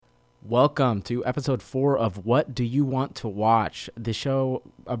Welcome to episode 4 of What Do You Want to Watch? The show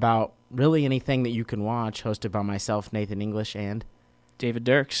about really anything that you can watch, hosted by myself, Nathan English, and David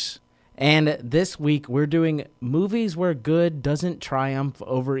Dirks. And this week we're doing movies where good doesn't triumph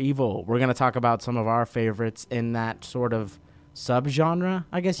over evil. We're going to talk about some of our favorites in that sort of subgenre,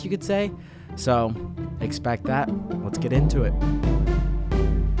 I guess you could say. So expect that. Let's get into it.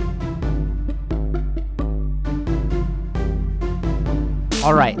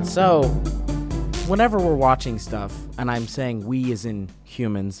 All right, so whenever we're watching stuff, and I'm saying we as in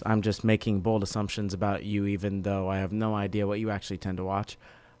humans, I'm just making bold assumptions about you, even though I have no idea what you actually tend to watch.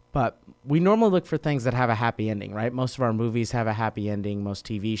 But we normally look for things that have a happy ending, right? Most of our movies have a happy ending. Most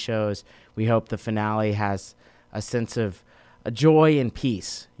TV shows, we hope the finale has a sense of joy and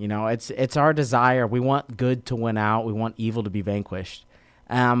peace. You know, it's our desire. We want good to win out. We want evil to be vanquished.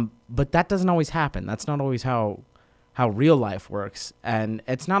 But that doesn't always happen. That's not always how real life works, and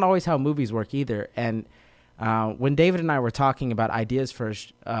it's not always how movies work either. And when David and I were talking about ideas for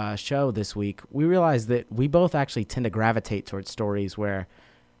a show this week, we realized that we both actually tend to gravitate towards stories where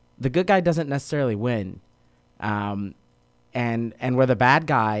the good guy doesn't necessarily win, and where the bad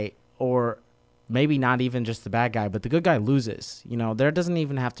guy, or maybe not even just the bad guy, but the good guy loses. You know, there doesn't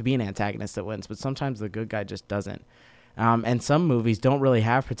even have to be an antagonist that wins, but sometimes the good guy just doesn't. And some movies don't really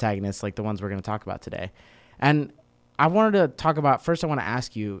have protagonists like the ones we're going to talk about today. And I wanted to talk about, first I want to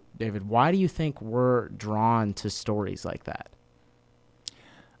ask you, David, why do you think we're drawn to stories like that?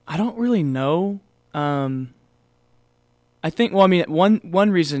 I don't really know. I think, well, I mean, one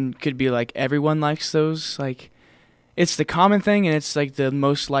reason could be like everyone likes those. Like, it's the common thing, and it's like the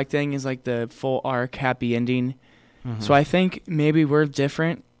most liked thing is like the full arc happy ending. Mm-hmm. So I think maybe we're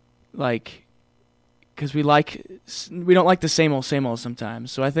different, like, because we don't like the same old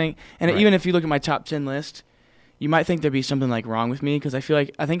sometimes. So I think, and even if you look at my top 10 list, you might think there'd be something like wrong with me, because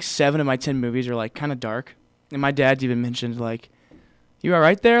I think 7 of my 10 movies are like kind of dark. And my dad even mentioned like, "You all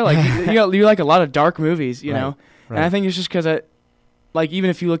right there? Like you like a lot of dark movies, you know?" Right. And I think it's just because even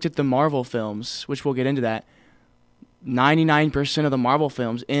if you looked at the Marvel films, which we'll get into that, 99% of the Marvel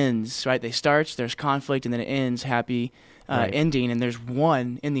films ends right. They starts, there's conflict, and then it ends happy ending. And there's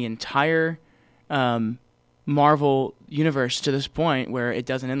one in the entire Marvel universe to this point where it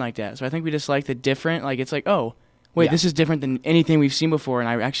doesn't end like that. So I think we just like the different. Like it's like, oh, wait, this is different than anything we've seen before, and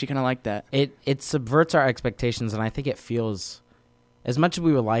I actually kind of like that. It subverts our expectations, and I think it feels, as much as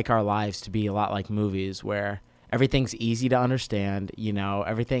we would like our lives to be a lot like movies where everything's easy to understand, you know,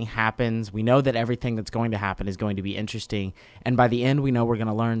 everything happens. We know that everything that's going to happen is going to be interesting, and by the end we know we're going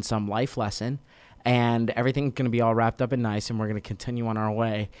to learn some life lesson, and everything's going to be all wrapped up and nice, and we're going to continue on our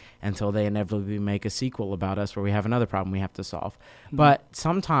way until they inevitably make a sequel about us where we have another problem we have to solve. Mm-hmm. But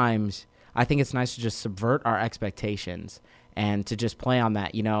sometimes I think it's nice to just subvert our expectations and to just play on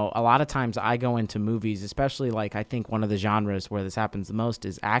that. You know, a lot of times I go into movies, especially like I think one of the genres where this happens the most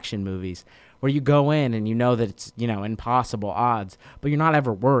is action movies, where you go in and you know that it's, you know, impossible odds, but you're not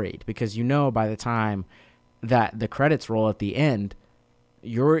ever worried because you know by the time that the credits roll at the end,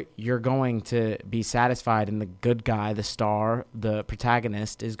 you're going to be satisfied, and the good guy, the star, the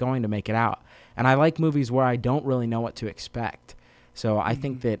protagonist is going to make it out. And I like movies where I don't really know what to expect. So I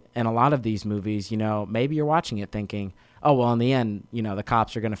think that in a lot of these movies, you know, maybe you're watching it thinking, oh, well, in the end, you know, the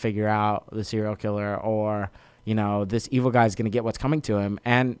cops are going to figure out the serial killer, or, you know, this evil guy's going to get what's coming to him.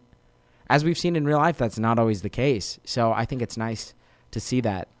 And as we've seen in real life, that's not always the case. So I think it's nice to see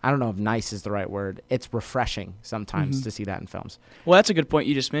that. I don't know if nice is the right word. It's refreshing sometimes to see that in films. Well, that's a good point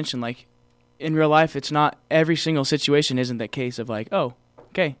you just mentioned. Like, in real life, it's not every single situation isn't that case of like, oh,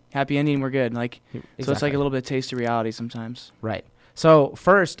 okay, happy ending, we're good. Like, exactly. So it's like a little bit of taste of reality sometimes. Right. So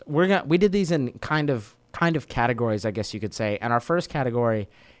first, we did these in kind of categories, I guess you could say. And our first category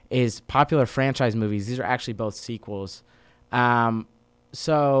is popular franchise movies. These are actually both sequels.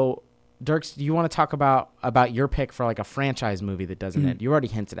 So Dirks, do you want to talk about your pick for like a franchise movie that doesn't end? You already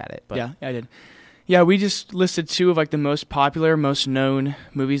hinted at it. But yeah, I did. Yeah, we just listed 2 of like the most popular, most known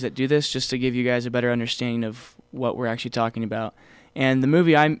movies that do this, just to give you guys a better understanding of what we're actually talking about. And the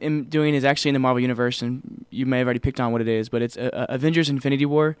movie I'm doing is actually in the Marvel Universe, and you may have already picked on what it is, but it's Avengers Infinity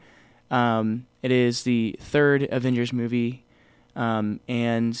War. It is the 3rd Avengers movie,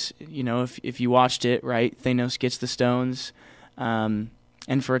 and, you know, if you watched it, right, Thanos gets the stones, and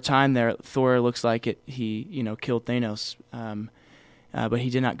for a time there, Thor looks like he, you know, killed Thanos, but he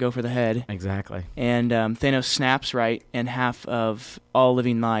did not go for the head. Exactly. And Thanos snaps, right, and half of all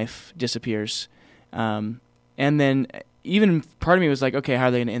living life disappears. And then even part of me was like, okay, how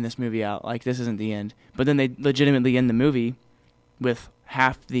are they going to end this movie out? Like, this isn't the end. But then they legitimately end the movie with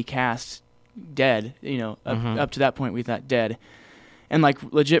half the cast dead, you know, up to that point we thought dead. And like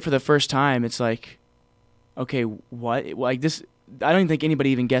legit for the first time, it's like, okay, what? Like this, I don't even think anybody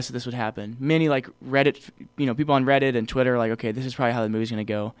even guessed that this would happen. Many like Reddit, people on Reddit and Twitter are like, okay, this is probably how the movie's gonna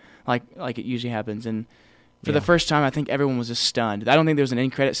go, like it usually happens. And for the first time, I think everyone was just stunned. I don't think there was an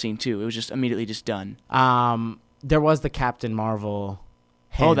end credit scene too. It was just immediately just done. There was the Captain Marvel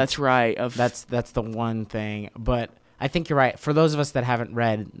hint. Oh, that's right. That's the one thing. But I think you're right. For those of us that haven't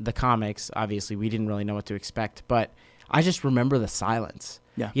read the comics, obviously we didn't really know what to expect. But I just remember the silence.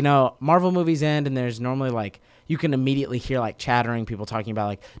 Yeah. Marvel movies end, and there's normally like, you can immediately hear like chattering, people talking about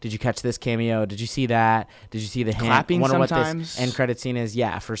like, did you catch this cameo? Did you see that? Did you see the hint? Clapping Wonder sometimes. what this end credit scene is.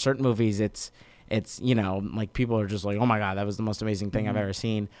 Yeah, for certain movies, it's like people are just like, oh my God, that was the most amazing thing I've ever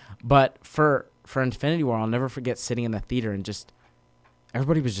seen. But for Infinity War, I'll never forget sitting in the theater and just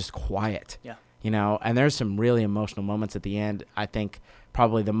everybody was just quiet. Yeah. And there's some really emotional moments at the end. I think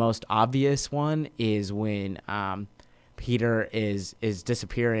probably the most obvious one is when Peter is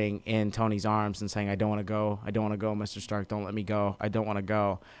disappearing in Tony's arms and saying, I don't want to go, Mr. Stark, don't let me go, I don't want to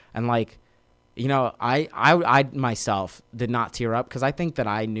go. And like, I myself did not tear up because I think that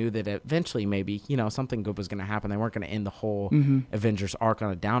I knew that eventually maybe, something good was going to happen. They weren't going to end the whole Avengers arc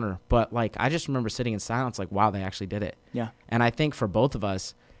on a downer. But like, I just remember sitting in silence like, wow, they actually did it. Yeah. And I think for both of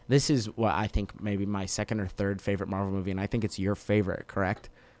us, this is what I think maybe my second or third favorite Marvel movie. And I think it's your favorite, correct?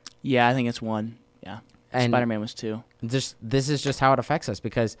 Yeah, I think it's one. Yeah. And Spider-Man was 2. This is just how it affects us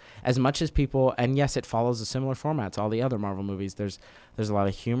because as much as people, and yes, it follows a similar format to all the other Marvel movies. There's a lot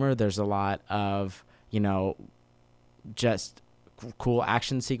of humor. There's a lot of, just cool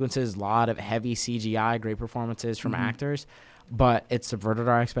action sequences, a lot of heavy CGI, great performances from actors. But it subverted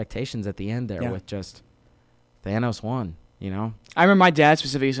our expectations at the end there with just Thanos won, I remember my dad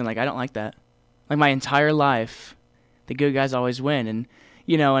specifically saying, like, I don't like that. Like, my entire life, the good guys always win. And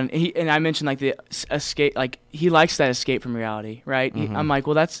and I mentioned like the escape, like he likes that escape from reality, right? I'm like,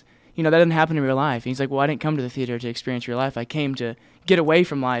 well, that's, that doesn't happen in real life. And he's like, well, I didn't come to the theater to experience real life. I came to get away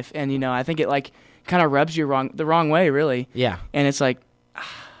from life. And, I think it like kind of rubs you the wrong way, really. Yeah. And it's like,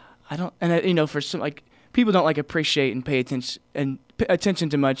 I don't, and for some, like people don't like appreciate and pay attention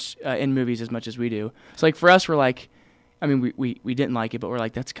to much in movies as much as we do. So like for us, we're like, I mean, we didn't like it, but we're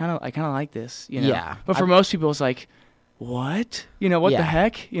like, I kind of like this, Yeah. But for most people, it's like, what? What the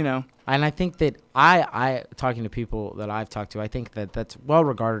heck? And I think that I talking to people that I've talked to, I think that that's well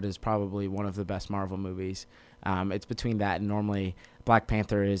regarded as probably one of the best Marvel movies. It's between that and normally Black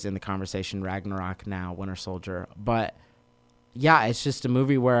Panther is in the conversation, Ragnarok now, Winter Soldier. But yeah, it's just a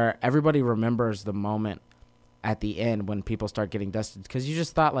movie where everybody remembers the moment at the end when people start getting dusted because you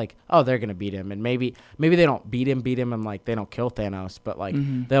just thought like, oh, they're gonna beat him, and maybe they don't beat him and like they don't kill Thanos, but like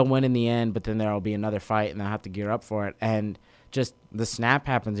they'll win in the end, but then there'll be another fight and they'll have to gear up for it, and just the snap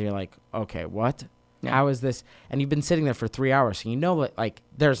happens and you're like, okay, what? How is this? And you've been sitting there for 3 hours, so like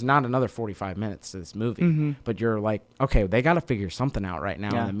there's not another 45 minutes to this movie, but you're like, okay, they got to figure something out right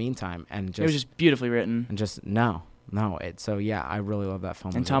now in the meantime, and just, it was just beautifully written, and just so yeah, I really love that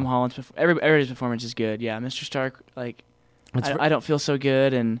film. And Tom Holland's everybody's performance is good. Yeah, Mr. Stark, like I don't feel so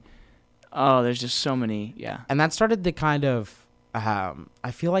good, and there's just so many. Yeah, and that started the kind of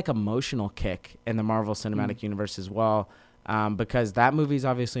I feel like emotional kick in the Marvel Cinematic Universe as well, because that movie's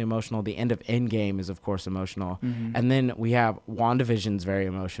obviously emotional. The end of Endgame is of course emotional, and then we have WandaVision's very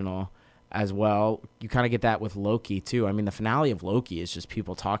emotional as well. You kind of get that with Loki too. I mean, the finale of Loki is just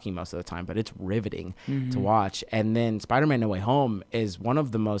people talking most of the time, but it's riveting to watch. And then Spider-Man No Way Home is one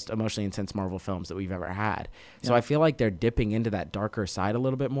of the most emotionally intense Marvel films that we've ever had. So I feel like they're dipping into that darker side a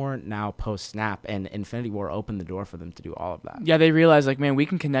little bit more now post-snap, and Infinity War opened the door for them to do all of that. Yeah, they realize like, man, we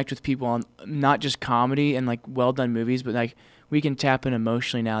can connect with people on not just comedy and like well-done movies, but like we can tap in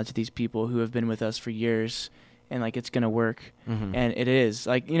emotionally now to these people who have been with us for years, and like it's gonna work, and it is.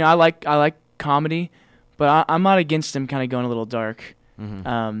 Like, I like comedy, but I'm not against them kind of going a little dark,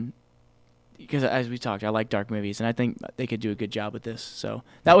 because as we talked, I like dark movies, and I think they could do a good job with this. So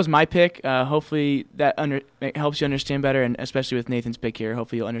that was my pick. Hopefully that helps you understand better, and especially with Nathan's pick here,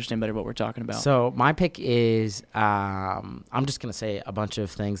 hopefully you'll understand better what we're talking about. So my pick is I'm just gonna say a bunch of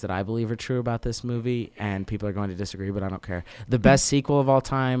things that I believe are true about this movie, and people are going to disagree, but I don't care. The best sequel of all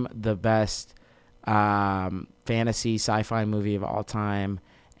time, the best fantasy sci-fi movie of all time,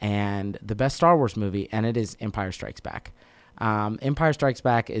 and the best Star Wars movie, and it is Empire Strikes Back. Empire Strikes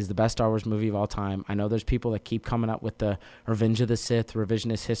Back is the best Star Wars movie of all time. I know there's people that keep coming up with the Revenge of the Sith,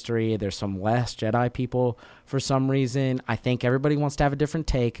 revisionist history. There's some Last Jedi people for some reason. I think everybody wants to have a different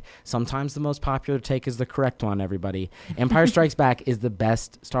take. Sometimes the most popular take is the correct one, everybody. Empire Strikes Back is the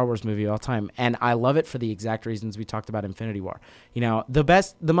best Star Wars movie of all time, and I love it for the exact reasons we talked about Infinity War.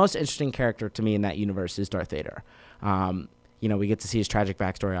 The most interesting character to me in that universe is Darth Vader. we get to see his tragic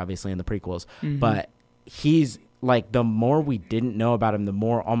backstory, obviously, in the prequels. Mm-hmm. But he's, like, the more we didn't know about him, the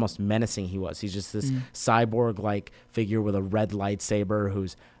more almost menacing he was. He's just this cyborg-like figure with a red lightsaber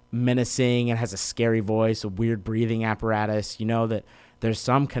who's menacing and has a scary voice, a weird breathing apparatus. That there's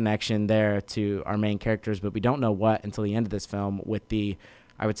some connection there to our main characters, but we don't know what until the end of this film with the,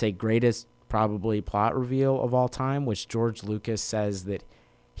 I would say, greatest probably plot reveal of all time, which George Lucas says that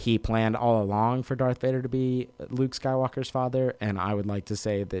he planned all along for Darth Vader to be Luke Skywalker's father, and I would like to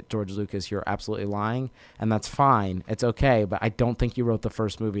say that, George Lucas, you're absolutely lying, and that's fine. It's okay, but I don't think you wrote the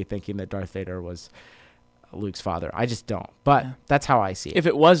first movie thinking that Darth Vader was Luke's father. I just don't. But that's how I see it. If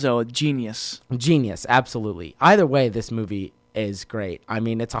it was, though, genius. Genius, absolutely. Either way, this movie is great. I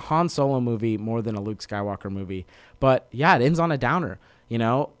mean, it's a Han Solo movie more than a Luke Skywalker movie, but yeah, it ends on a downer.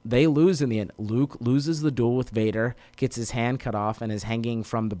 They lose in the end. Luke loses the duel with Vader, gets his hand cut off, and is hanging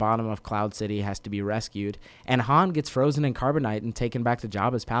from the bottom of Cloud City, has to be rescued. And Han gets frozen in carbonite and taken back to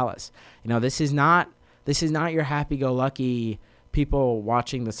Jabba's palace. This is not your happy-go-lucky people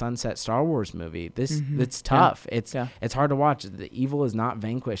watching the Sunset Star Wars movie. It's tough. Yeah. It's hard to watch. The evil is not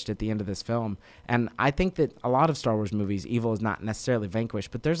vanquished at the end of this film. And I think that a lot of Star Wars movies, evil is not necessarily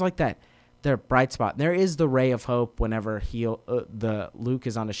vanquished, but there's like that. Their bright spot. There is the ray of hope whenever the Luke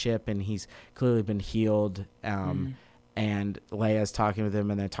is on a ship and he's clearly been healed, and Leia's talking with him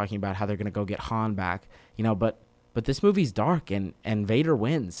and they're talking about how they're going to go get Han back. But this movie's dark and Vader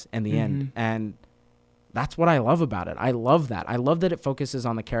wins in the end, and that's what I love about it. I love that. I love that it focuses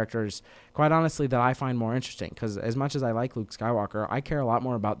on the characters, quite honestly, that I find more interesting. Because as much as I like Luke Skywalker, I care a lot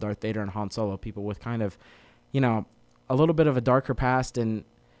more about Darth Vader and Han Solo, people with kind of, a little bit of a darker past, and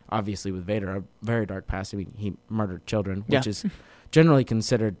obviously with Vader, a very dark past. I mean, he murdered children, which is generally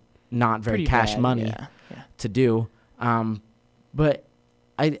considered not very pretty cash bad, money to do. But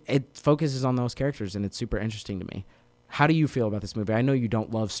it focuses on those characters, and it's super interesting to me. How do you feel about this movie? I know you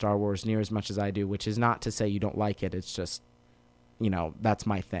don't love Star Wars near as much as I do, which is not to say you don't like it. It's just, that's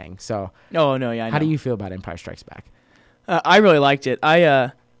my thing. So, Oh, no, yeah, I know. How do you feel about Empire Strikes Back? I really liked it.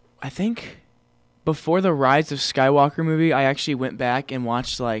 I think before the Rise of Skywalker movie, I actually went back and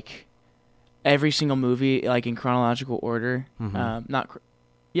watched like every single movie like in chronological order. It would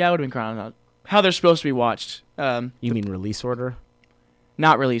have been chronological. How they're supposed to be watched. You mean release order?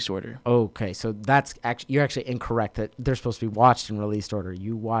 Not release order. Okay, so you're actually incorrect that they're supposed to be watched in released order.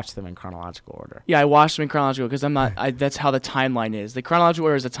 You watch them in chronological order. Yeah, I watched them in chronological because I'm not. That's how the timeline is. The chronological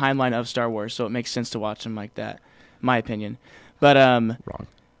order is a timeline of Star Wars, so it makes sense to watch them like that, my opinion. But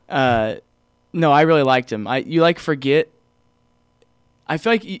Wrong. No, I really liked them. You forget. I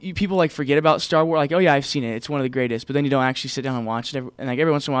feel like people forget about Star Wars. Like, oh yeah, I've seen it. It's one of the greatest. But then you don't actually sit down and watch it. And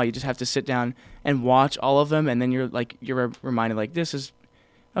every once in a while, you just have to sit down and watch all of them, and then you're reminded this is.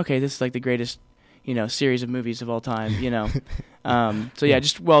 Okay, this is the greatest, series of movies of all time, So yeah,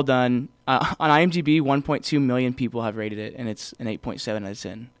 just well done. On IMDb, 1.2 million people have rated it, and it's an 8.7 out of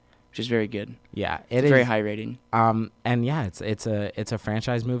 10, which is very good. Yeah, it's a very high rating. And yeah, it's a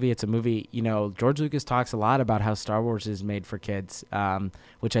franchise movie. It's a movie. George Lucas talks a lot about how Star Wars is made for kids,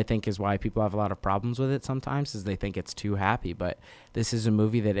 which I think is why people have a lot of problems with it sometimes, is they think it's too happy. But this is a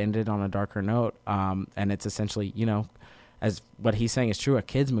movie that ended on a darker note, and it's essentially, as what he's saying is true, a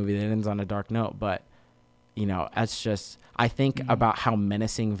kid's movie that ends on a dark note. But, that's just, I think about how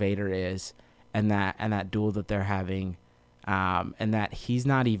menacing Vader is and that duel that they're having, and that he's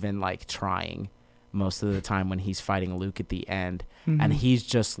not even trying most of the time when he's fighting Luke at the end. And he's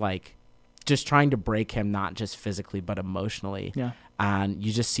just trying to break him, not just physically, but emotionally. Yeah. And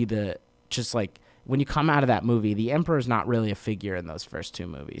you just see when you come out of that movie, the Emperor's not really a figure in those first two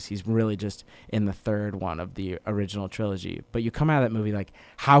movies. He's really just in the third one of the original trilogy. But you come out of that movie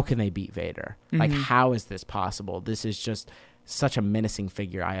how can they beat Vader? How is this possible? This is just such a menacing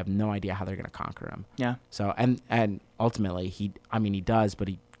figure. I have no idea how they're going to conquer him. Yeah. So, and ultimately, he does, but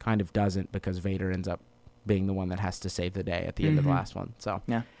he kind of doesn't, because Vader ends up being the one that has to save the day at the end of the last one. So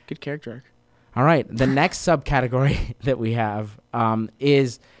yeah, good character arc. All right. The next subcategory that we have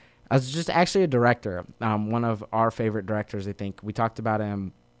is... just actually a director, one of our favorite directors, I think. We talked about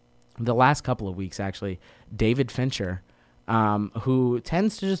him the last couple of weeks, actually. David Fincher, who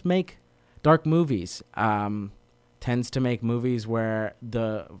tends to just make dark movies, tends to make movies where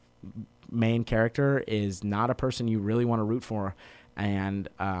the main character is not a person you really want to root for. And,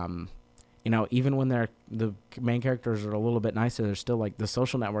 even when the main characters are a little bit nicer, they're still The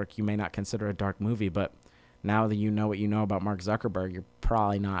Social Network, you may not consider a dark movie, but now that you know what you know about Mark Zuckerberg, you're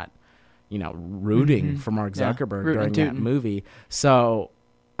probably not rooting for Mark Zuckerberg during that movie. So,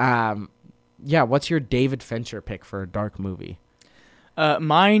 what's your David Fincher pick for a dark movie?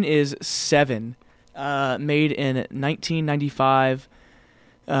 Mine is Seven. Made in 1995.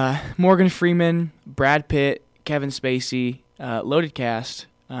 Morgan Freeman, Brad Pitt, Kevin Spacey, loaded cast.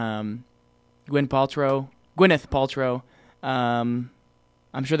 Gwyneth Paltrow.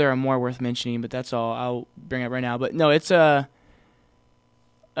 I'm sure there are more worth mentioning, but that's all I'll bring up right now. But no, it's a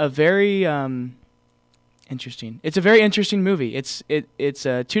very interesting. It's a very interesting movie. It's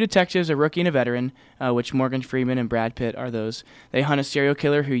two detectives, a rookie and a veteran, which Morgan Freeman and Brad Pitt are those. They hunt a serial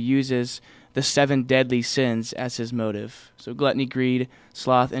killer who uses the 7 deadly sins as his motive. So gluttony, greed,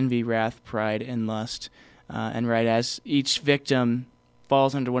 sloth, envy, wrath, pride, and lust. And right as each victim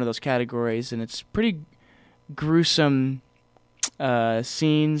falls under one of those categories, and it's pretty gruesome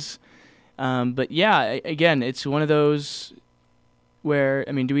scenes. But yeah, again, it's one of those where,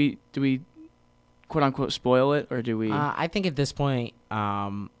 I mean, do we quote unquote spoil it, or do we? I think at this point,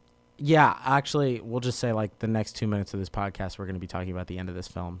 yeah, actually, we'll just say like the next 2 minutes of this podcast, we're going to be talking about the end of this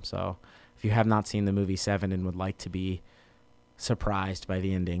film. So if you have not seen the movie Seven and would like to be surprised by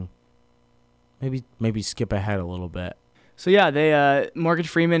the ending, maybe skip ahead a little bit. So yeah, Morgan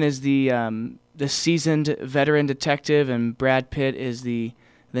Freeman is the seasoned veteran detective, and Brad Pitt is the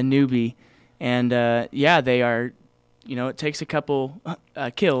newbie, and they are. It takes a couple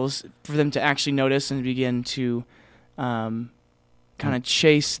kills for them to actually notice and begin to kind of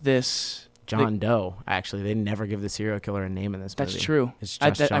chase this. John Doe, actually. They never give the serial killer a name in this movie. That's true. It's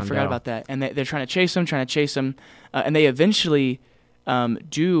just I forgot about that. And they're trying to chase him, and they eventually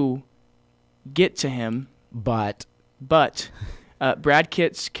do get to him. But Brad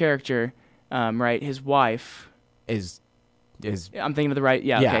Pitt's character, right, his wife is I'm thinking of the right.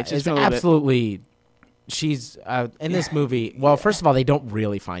 Yeah, okay. It's absolutely. She's in this movie. Well, first of all, they don't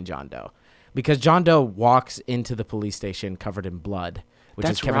really find John Doe because John Doe walks into the police station covered in blood, which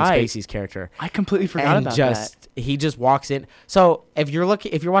is Kevin Spacey's character. I completely forgot about that. He just walks in. So if you're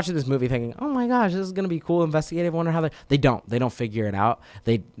watching this movie thinking, "Oh my gosh, this is gonna be cool, investigative," wonder how they don't figure it out.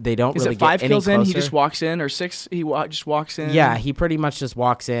 They don't is really it 5 get kills any in? closer. He just walks in, or 6? He just walks in. Yeah, he pretty much just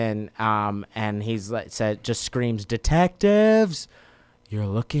walks in, and he's just screams, "Detectives, you're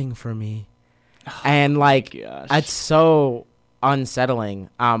looking for me." And it's so unsettling.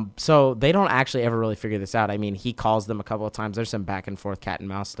 So they don't actually ever really figure this out. I mean, he calls them a couple of times. There's some back and forth cat and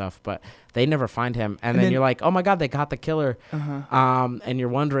mouse stuff, but they never find him. And then you're like, oh my God, they got the killer. And you're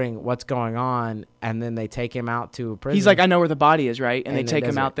wondering what's going on. And then they take him out to a prison. He's like, I know where the body is, right? And they take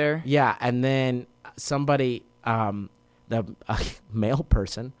him out there. Yeah. And then somebody, a male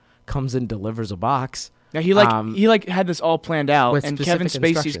person comes and delivers a box. Now he had this all planned out, and Kevin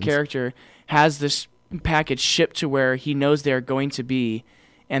Spacey's character has this package shipped to where he knows they're going to be,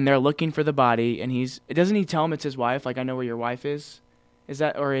 and they're looking for the body. And doesn't he tell him it's his wife? Like, I know where your wife is. Is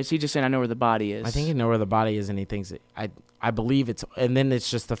that, or is he just saying I know where the body is? I think he knows where the body is, and he thinks I believe it's. And then it's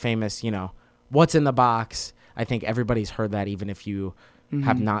just the famous, what's in the box. I think everybody's heard that, even if you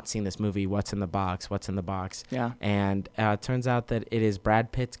have not seen this movie. What's in the box? What's in the box? Yeah. And it turns out that it is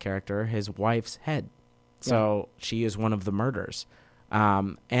Brad Pitt's character, his wife's head. So she is one of the murders.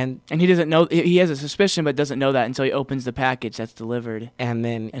 And he doesn't know. He has a suspicion, but doesn't know that until he opens the package that's delivered. And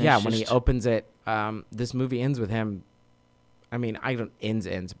then, when he opens it, this movie ends with him. I mean, I don't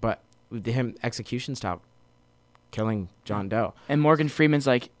ends, but with him execution style, killing John Doe. And Morgan Freeman's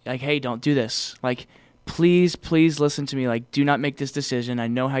like, hey, don't do this. Like, please listen to me. Like, do not make this decision. I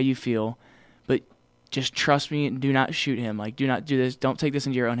know how you feel, but just trust me and do not shoot him. Like, do not do this. Don't take this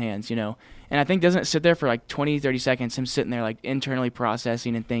into your own hands, And I think doesn't it sit there for like 20, 30 seconds, him sitting there like internally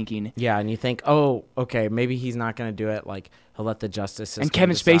processing and thinking. Yeah, and you think, oh, okay, maybe he's not going to do it. Like, he'll let the justice system And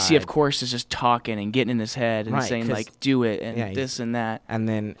Kevin decide. Spacey, of course, is just talking and getting in his head and saying, like, do it and this and that. And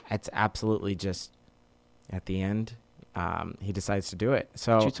then it's absolutely just, at the end, he decides to do it.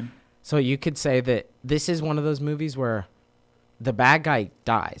 So you could say that this is one of those movies where the bad guy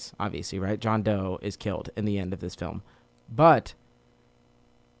dies, obviously, right? John Doe is killed in the end of this film. But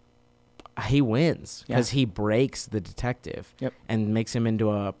he wins because he breaks the detective and makes him into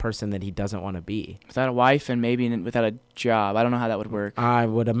a person that he doesn't want to be. Without a wife and maybe without a job. I don't know how that would work. I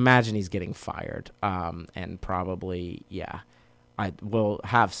would imagine he's getting fired and probably, I will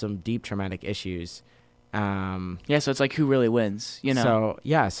have some deep traumatic issues. So it's like who really wins,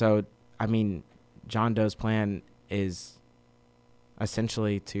 So, I mean, John Doe's plan is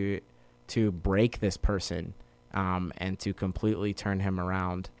essentially to break this person and to completely turn him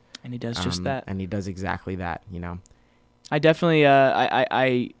around. And he does just that. And he does exactly that, I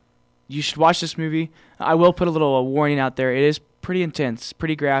definitely, you should watch this movie. I will put a little warning out there. It is pretty intense,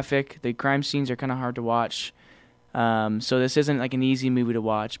 pretty graphic. The crime scenes are kind of hard to watch. So this isn't like an easy movie to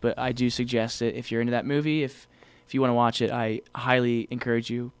watch, but I do suggest it if you're into that movie. If you want to watch it, I highly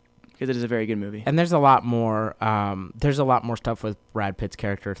encourage you. because it is a very good movie. And there's a lot more. There's a lot more stuff with Brad Pitt's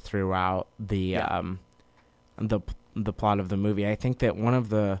character throughout the plot of the movie. I think that one of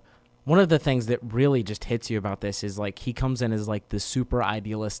the things that really just hits you about this is like he comes in as like the super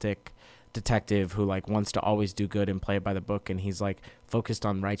idealistic detective who like wants to always do good and play by the book, and he's like focused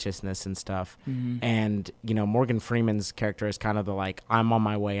on righteousness and stuff. And Morgan Freeman's character is kind of the like, I'm on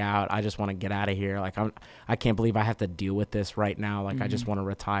my way out, I just want to get out of here, like I can't believe I have to deal with this right now, like I just want to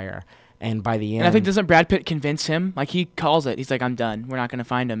retire. And by the end, and I think, doesn't Brad Pitt convince him? Like he calls it, he's like, I'm done, we're not going to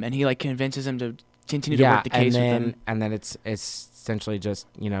find him, and he like convinces him to continue to work the case with him. And then it's essentially just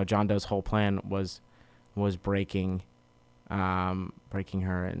John Doe's whole plan was breaking her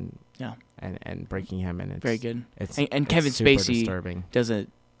and breaking him, and it's very good. And it's Kevin super Spacey disturbing. does a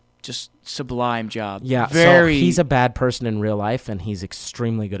just sublime job. Yeah, very. So he's a bad person in real life, and he's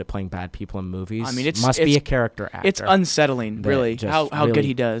extremely good at playing bad people in movies. I mean, it must be a character actor. It's unsettling, really, how really good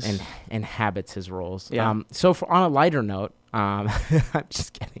he does and inhabits his roles. Yeah. So on a lighter note, I'm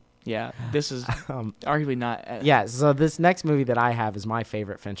just kidding. Yeah, this is arguably not. Yeah, so this next movie that I have is my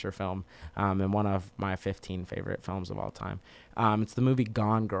favorite Fincher film, and one of my 15 favorite films of all time. It's the movie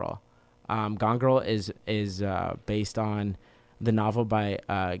Gone Girl. Gone Girl is based on the novel by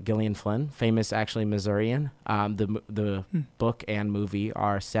Gillian Flynn, famous actually Missourian. The book and movie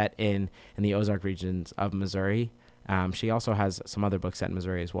are set in the Ozark regions of Missouri. She also has some other books set in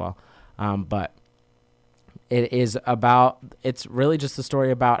Missouri as well, but. It's really just a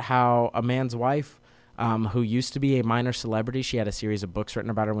story about how a man's wife, who used to be a minor celebrity, she had a series of books written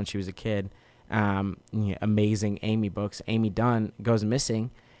about her when she was a kid, amazing Amy books. Amy Dunn goes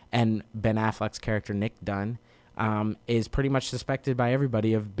missing, and Ben Affleck's character, Nick Dunn, is pretty much suspected by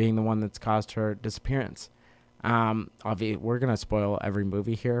everybody of being the one that's caused her disappearance. Obviously, we're going to spoil every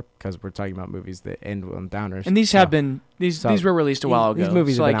movie here because we're talking about movies that end on downers. And these were released a while ago. These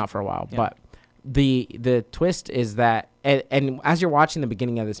movies have been out for a while, but... The twist is that, and as you're watching the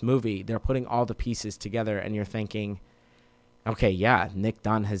beginning of this movie, they're putting all the pieces together, and you're thinking, okay, yeah, Nick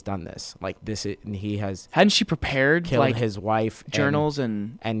Dunn has done this. Like he has. Hadn't she prepared killed his wife, journals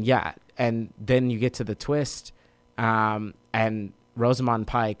and then you get to the twist, and Rosamund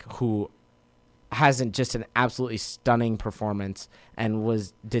Pike, who hasn't just an absolutely stunning performance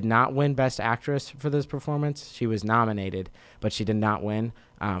and did not win Best Actress for this performance. She was nominated, but she did not win,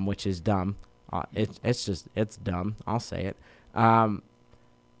 which is dumb. It's dumb. I'll say it.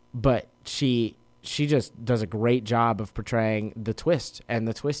 But she just does a great job of portraying the twist. And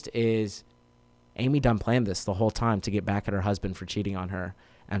the twist is Amy Dunn planned this the whole time to get back at her husband for cheating on her.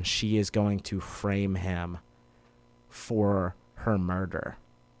 And she is going to frame him for her murder.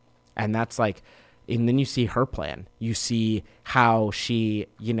 And that's like, and then you see her plan. You see how she,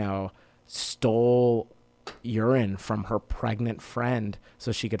 stole urine from her pregnant friend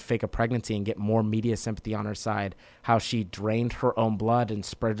so she could fake a pregnancy and get more media sympathy on her side, how she drained her own blood and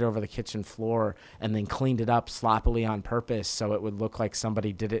spread it over the kitchen floor and then cleaned it up sloppily on purpose so it would look like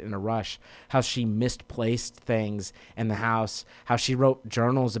somebody did it in a rush, how she misplaced things in the house, how she wrote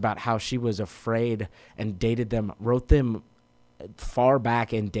journals about how she was afraid and wrote them far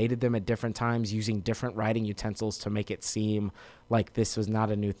back and dated them at different times using different writing utensils to make it seem like this was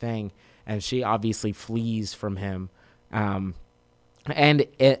not a new thing. And she obviously flees from him, and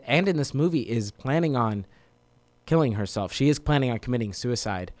in this movie is planning on killing herself. She is planning on committing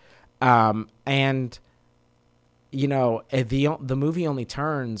suicide, and the movie only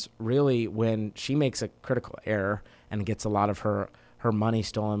turns really when she makes a critical error and gets a lot of her money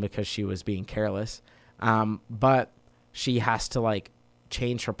stolen because she was being careless, but she has to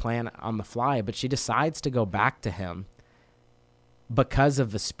change her plan on the fly. But she decides to go back to him because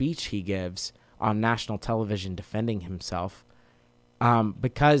of the speech he gives on national television defending himself,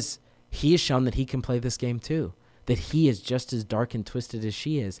 because he has shown that he can play this game too, that he is just as dark and twisted as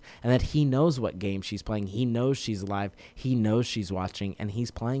she is, and that he knows what game she's playing. He knows she's alive. He knows she's watching, and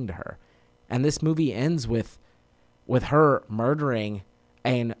he's playing to her. And this movie ends with her murdering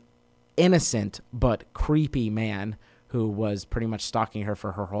an innocent but creepy man who was pretty much stalking her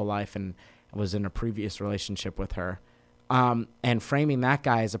for her whole life and was in a previous relationship with her. And framing that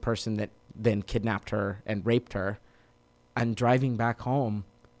guy as a person that then kidnapped her and raped her, and driving back home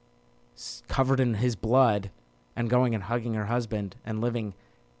covered in his blood and going and hugging her husband and living,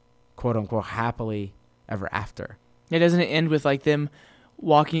 quote unquote, happily ever after. Yeah, doesn't it end with them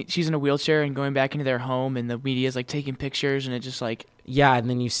walking? She's in a wheelchair and going back into their home, and the media's taking pictures, and it just yeah. And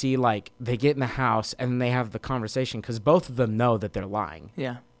then you see they get in the house and they have the conversation because both of them know that they're lying.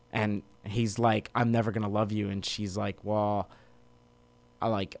 Yeah. And he's like, I'm never going to love you. And she's like, well,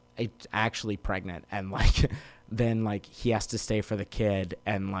 I'm actually pregnant. And then he has to stay for the kid.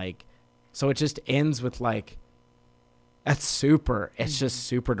 And So it just ends with like, it's just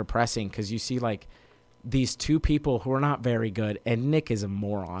super depressing because you see like these two people who are not very good, and Nick is a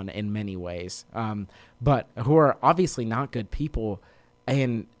moron in many ways, but who are obviously not good people,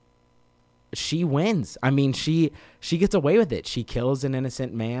 and she wins. I mean, she gets away with it. She kills an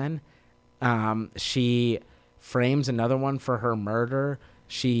innocent man. She frames another one for her murder.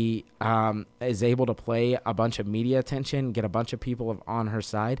 She is able to play a bunch of media attention, get a bunch of people on her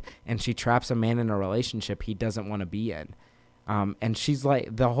side, and she traps a man in a relationship he doesn't want to be in. And she's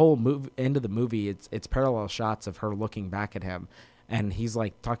like, the whole end of the movie, it's parallel shots of her looking back at him, and he's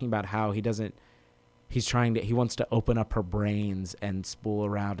like talking about how he wants to open up her brains and spool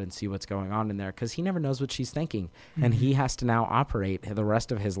around and see what's going on in there, because he never knows what she's thinking. Mm-hmm. And he has to now operate the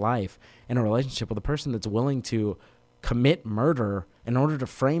rest of his life in a relationship with a person that's willing to commit murder in order to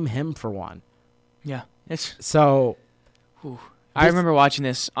frame him for one. Yeah. I remember watching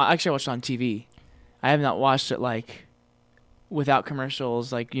this. Actually, I watched it on TV. I have not watched it like without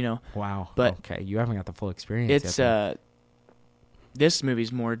commercials, like, you know. Wow. But okay, you haven't got the full experience it's yet. This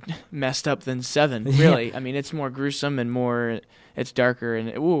movie's more messed up than Seven, really. Yeah. I mean, it's more gruesome and it's darker. And,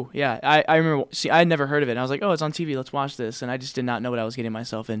 I remember, I had never heard of it. And I was like, oh, it's on TV, let's watch this. And I just did not know what I was getting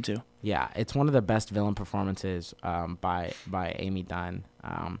myself into. Yeah, it's one of the best villain performances by Amy Dunn.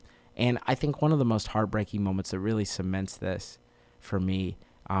 And I think one of the most heartbreaking moments that really cements this for me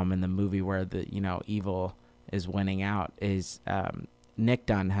in the movie where the evil is winning out is Nick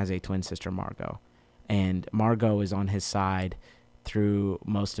Dunn has a twin sister, Margot. And Margot is on his side through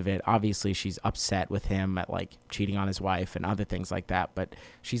most of it. Obviously, she's upset with him at like cheating on his wife and other things like that, but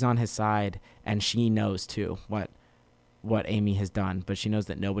she's on his side, and she knows too what Amy has done, but she knows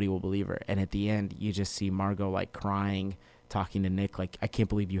that nobody will believe her. And at the end, you just see Margot like crying, talking to Nick like, I can't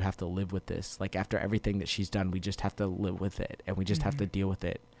believe you have to live with this. Like, after everything that she's done, we just have to live with it, and we just have to deal with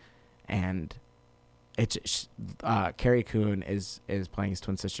it. And it's Carrie Coon is playing his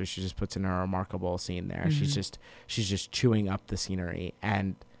twin sister. She just puts in a remarkable scene there. Mm-hmm. She's just chewing up the scenery,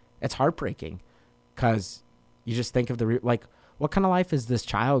 and it's heartbreaking because you just think of what kind of life is this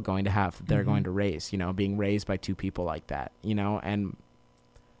child going to have that they're going to raise, being raised by two people like that, and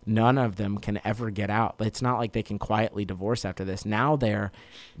none of them can ever get out. It's not like they can quietly divorce after this. Now they're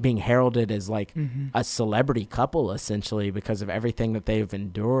being heralded as like a celebrity couple, essentially, because of everything that they've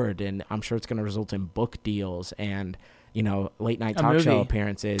endured. And I'm sure it's going to result in book deals and, late night talk show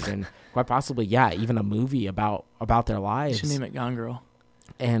appearances and quite possibly, even a movie about their lives. You should name it Gone Girl.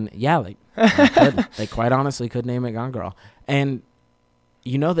 And they quite honestly could name it Gone Girl. And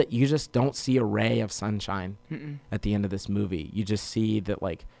that you just don't see a ray of sunshine at the end of this movie. You just see that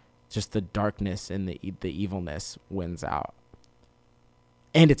just the darkness and the evilness wins out.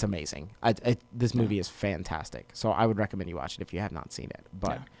 And it's amazing. This movie is fantastic. So I would recommend you watch it if you have not seen it.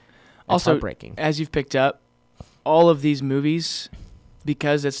 But it's also heartbreaking. As you've picked up, all of these movies,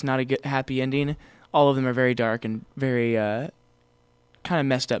 because it's not a good, happy ending, all of them are very dark and very kind of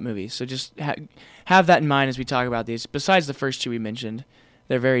messed up movies. So just have that in mind as we talk about these. Besides the first two we mentioned,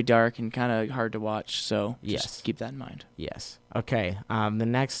 they're very dark and kind of hard to watch, so just keep that in mind. Yes. Okay. The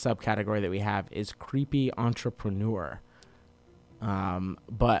next subcategory that we have is creepy entrepreneur.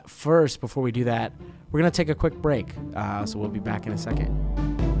 But first, before we do that, we're going to take a quick break, so we'll be back in a second.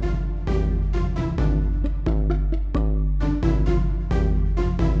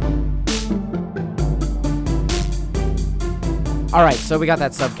 All right, so we got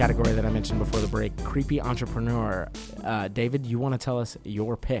that subcategory that I mentioned before the break, creepy entrepreneur. David, you want to tell us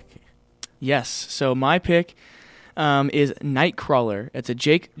your pick? Yes, so my pick is Nightcrawler. It's a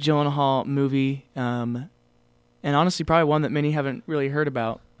Jake Gyllenhaal movie, and honestly probably one that many haven't really heard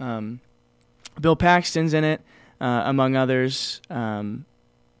about. Bill Paxton's in it, among others,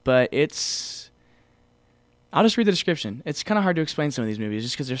 but I'll just read the description. It's kind of hard to explain some of these movies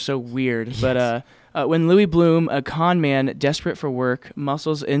just because they're so weird. Yes. But when Louis Bloom, a con man desperate for work,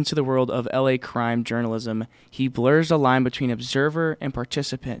 muscles into the world of L.A. crime journalism, he blurs the line between observer and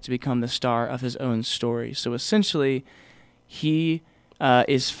participant to become the star of his own story. So essentially, he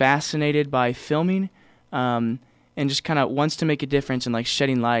is fascinated by filming and just kind of wants to make a difference in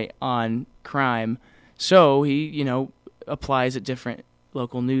shedding light on crime. So he, applies at different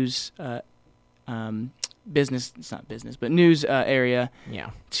local news news area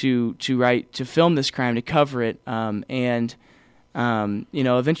to film this crime, to cover it, and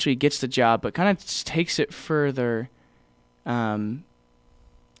eventually gets the job, but kind of takes it further than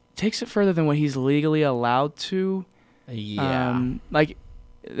what he's legally allowed to. There's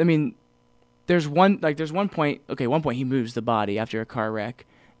one point he moves the body after a car wreck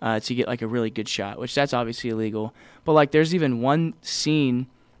to get a really good shot, which that's obviously illegal, but there's even one scene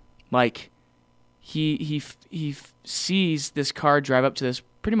like he sees this car drive up to this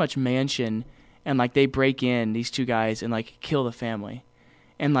pretty much mansion, and like they break in, these two guys, and like kill the family,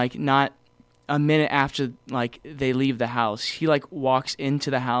 and like not a minute after like they leave the house, he like walks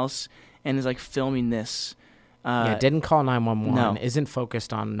into the house and is like filming this. Didn't call 911. No. Isn't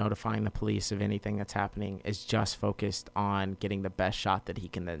focused on notifying the police of anything that's happening. Is just focused on getting the best shot that he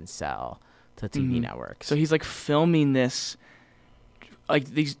can then sell to TV networks. So he's like filming this. Like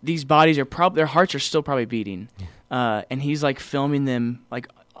these bodies are their hearts are still probably beating, and he's like filming them like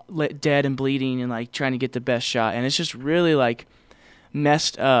dead and bleeding and like trying to get the best shot, and it's just really like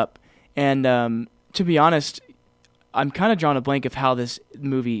messed up. And to be honest, I'm kind of drawing a blank of how this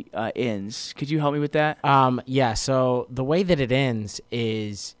movie ends. Could you help me with that? Yeah. So the way that it ends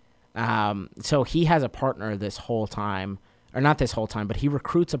is, so he has a partner this whole time, or not this whole time, but he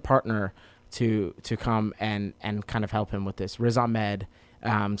recruits a partner to come and kind of help him with this. Riz Ahmed,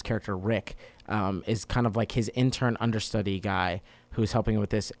 his character Rick, is kind of like his intern understudy guy who's helping him with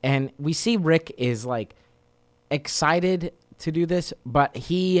this. And we see Rick is like excited to do this, but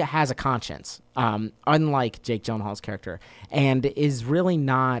he has a conscience, unlike Jake Gyllenhaal's character, and is really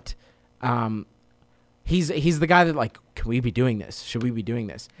not. He's the guy that like, can we be doing this? Should we be doing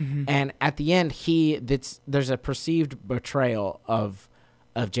this? Mm-hmm. And at the end, there's a perceived betrayal of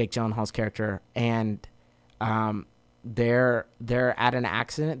Jake Gyllenhaal's character, and they're at an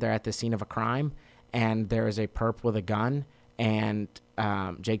accident. They're at the scene of a crime, and there is a perp with a gun, and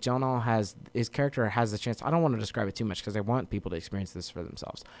Jake Gyllenhaal his character has the chance. I don't want to describe it too much because I want people to experience this for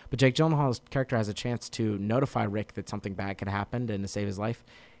themselves. But Jake Gyllenhaal's character has a chance to notify Rick that something bad could happen and to save his life,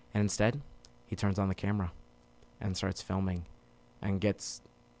 and instead, he turns on the camera and starts filming, and gets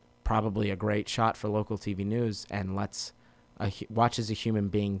probably a great shot for local TV news, and watches a human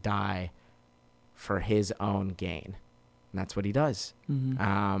being die for his own gain. And that's what he does.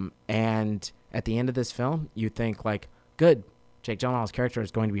 Mm-hmm. And at the end of this film, you think like, good, Jake Gyllenhaal's character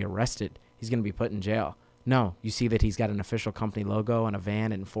is going to be arrested. He's going to be put in jail. No, you see that he's got an official company logo and a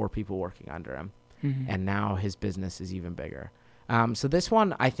van and 4 people working under him. Mm-hmm. And now his business is even bigger. So this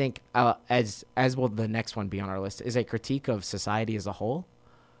one, I think, as will the next one be on our list, is a critique of society as a whole.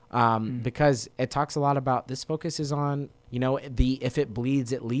 Because it talks a lot about, this focuses on, the if it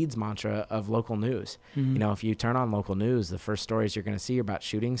bleeds, it leads mantra of local news. Mm-hmm. If you turn on local news, the first stories you're going to see are about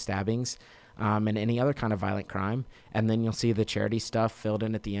shootings, stabbings, and any other kind of violent crime. And then you'll see the charity stuff filled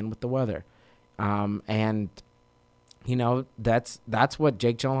in at the end with the weather. That's what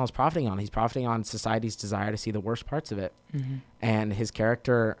Jake Gyllenhaal is profiting on. He's profiting on society's desire to see the worst parts of it. Mm-hmm. And his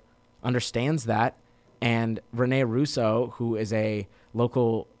character understands that. And Renee Russo, who is a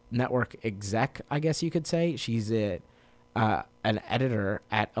local network exec, I guess you could say, she's an editor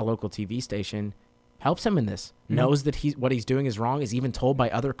at a local TV station, helps him in this, knows that what he's doing is wrong, is even told by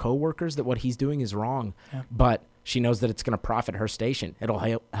other coworkers that what he's doing is wrong, but she knows that it's going to profit her station. It'll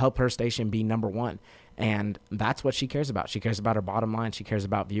help her station be number one. And that's what she cares about. She cares about her bottom line. She cares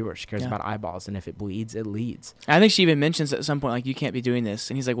about viewers. She cares about eyeballs. And if it bleeds, it leads. I think she even mentions at some point, like, you can't be doing this.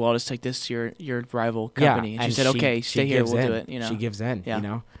 And he's like, well, I'll just take this to your rival company. And she said, okay, stay here. We'll do it. She gives in,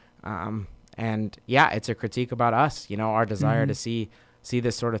 and it's a critique about us, our desire to see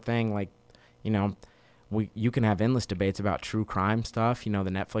this sort of thing. Like, you can have endless debates about true crime stuff. The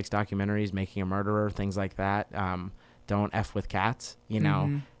Netflix documentaries, Making a Murderer, things like that. Don't F with Cats,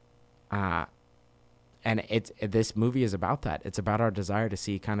 and this movie is about that. It's about our desire to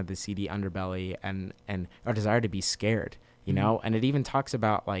see kind of the seedy underbelly and our desire to be scared, And it even talks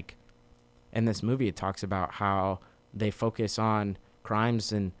about, like, in this movie, it talks about how they focus on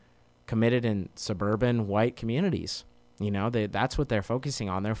crimes committed in suburban white communities. That's what they're focusing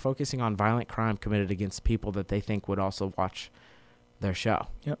on. They're focusing on violent crime committed against people that they think would also watch their show.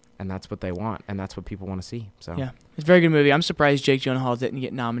 Yep. And that's what they want, and that's what people want to see. So yeah, it's a very good movie. I'm surprised Jake Gyllenhaal didn't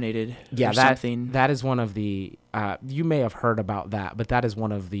get nominated for something. That is one of the you may have heard about that, but that is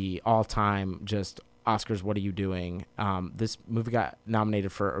one of the all-time just Oscars. What are you doing? This movie got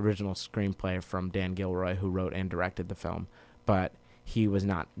nominated for original screenplay from Dan Gilroy, who wrote and directed the film, but Jake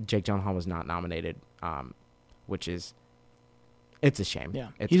Gyllenhaal was not nominated, which is, it's a shame. Yeah,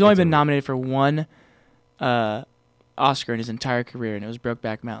 he's only been nominated for one Oscar in his entire career, and it was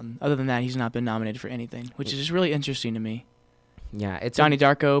Brokeback Mountain. Other than that, he's not been nominated for anything, which is just really interesting to me. Yeah, it's Donnie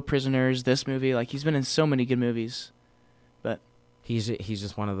Darko, Prisoners, this movie, like, he's been in so many good movies, but he's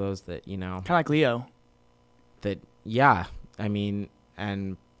just one of those that kind of like Leo.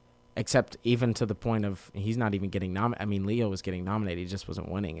 And except even to the point of he's not even getting nominated. I mean, Leo was getting nominated, he just wasn't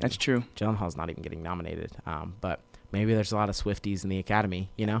winning. That's true. Gyllenhaal's not even getting nominated. But maybe there's a lot of Swifties in the Academy,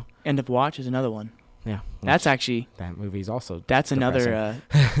 End of Watch is another one. Yeah, That's actually that movie's also that's depressing. another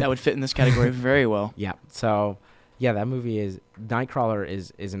that would fit in this category very well. Yeah. So, yeah, that movie is Nightcrawler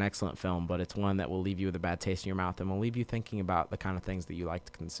is an excellent film, but it's one that will leave you with a bad taste in your mouth and will leave you thinking about the kind of things that you like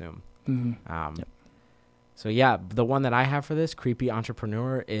to consume. Mm-hmm. So yeah, the one that I have for this Creepy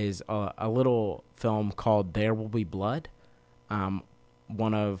Entrepreneur is a little film called There Will Be Blood.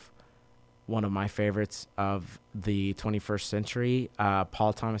 One of my favorites of the 21st century.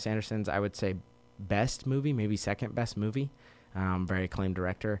 Paul Thomas Anderson's, I would say, best movie, maybe second best movie. Very acclaimed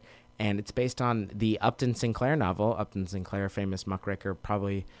director. And it's based on the Upton Sinclair novel. Upton Sinclair, famous muckraker.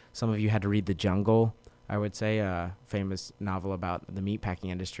 Probably some of you had to read The Jungle, I would say, a famous novel about the meatpacking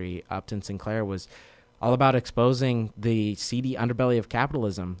industry. Upton Sinclair was all about exposing the seedy underbelly of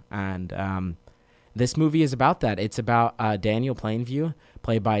capitalism. And this movie is about that. It's about Daniel Plainview,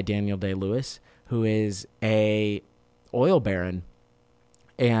 played by Daniel Day-Lewis, who is a oil baron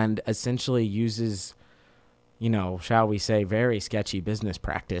and essentially uses, shall we say, very sketchy business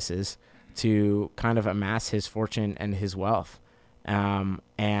practices to kind of amass his fortune and his wealth.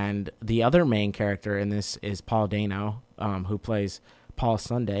 And the other main character in this is Paul Dano, who plays Paul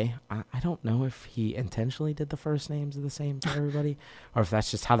Sunday. I don't know if he intentionally did the first names the same for everybody or if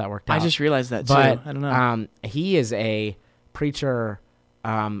that's just how that worked out. I just realized that too. But, I don't know. He is a preacher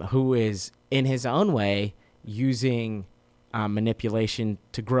who is, in his own way, using manipulation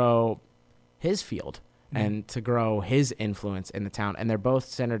to grow his field and to grow his influence in the town. And they're both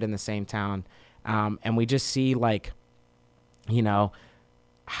centered in the same town. And we just see,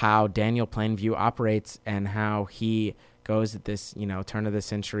 how Daniel Plainview operates and how he goes at this, turn of the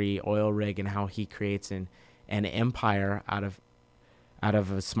century oil rig and how he creates an empire out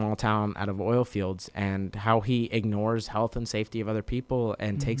of a small town, out of oil fields, and how he ignores health and safety of other people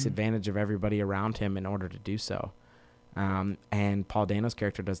and takes advantage of everybody around him in order to do so. And Paul Dano's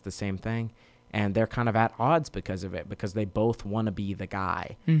character does the same thing. And they're kind of at odds because of it, because they both want to be the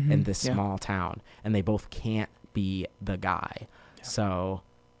guy in this small town, and they both can't be the guy. Yeah. So,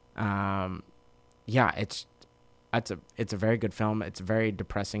 it's a very good film. It's a very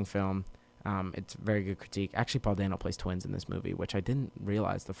depressing film. It's a very good critique. Actually, Paul Dano plays twins in this movie, which I didn't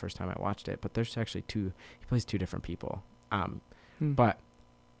realize the first time I watched it. But there's actually he plays two different people. But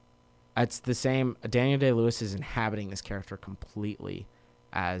it's the same. Daniel Day-Lewis is inhabiting this character completely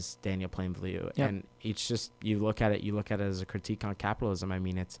as Daniel Plainview. Yep. And it's just, you look at it as a critique on capitalism. I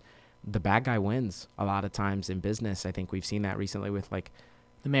mean, it's the bad guy wins a lot of times in business. I think we've seen that recently with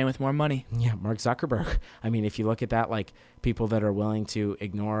the man with more money. Yeah, Mark Zuckerberg. I mean, if you look at that, people that are willing to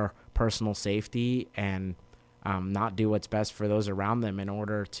ignore personal safety and not do what's best for those around them in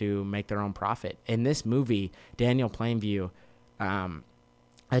order to make their own profit. In this movie, Daniel Plainview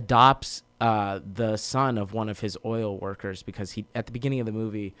adopts the son of one of his oil workers because at the beginning of the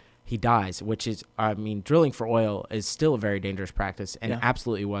movie, he dies, which is, drilling for oil is still a very dangerous practice and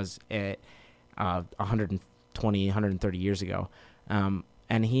absolutely was 120, 130 years ago.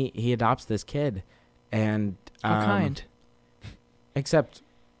 And he adopts this kid, and how kind. Except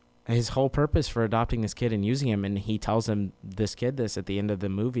his whole purpose for adopting this kid and using him, and he tells him this at the end of the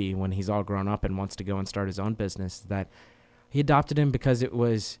movie when he's all grown up and wants to go and start his own business, that he adopted him because it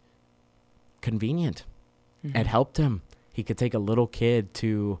was convenient. It helped him. He could take a little kid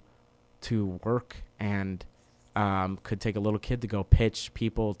to work and could take a little kid to go pitch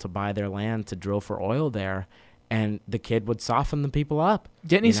people to buy their land to drill for oil there. And the kid would soften the people up.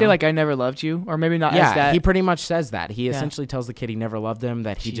 Didn't he say, I never loved you? Or maybe not as that. Yeah, he pretty much says that. He essentially tells the kid he never loved him,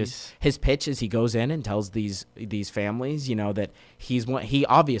 that his pitch is he goes in and tells these families, that he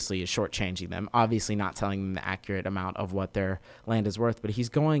obviously is shortchanging them, obviously not telling them the accurate amount of what their land is worth, but he's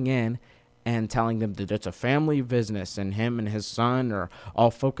going in and telling them that it's a family business and him and his son are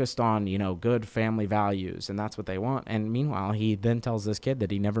all focused on, good family values, and that's what they want. And meanwhile, he then tells this kid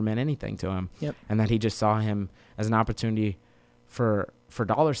that he never meant anything to him, and that he just saw him as an opportunity for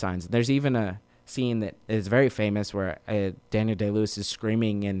dollar signs. There's even a scene that is very famous where Daniel Day-Lewis is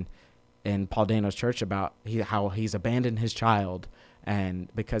screaming in Paul Dano's church about how he's abandoned his child, and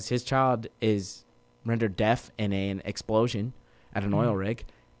because his child is rendered deaf in an explosion at an oil rig,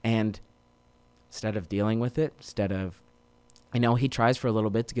 and instead of dealing with it, he tries for a little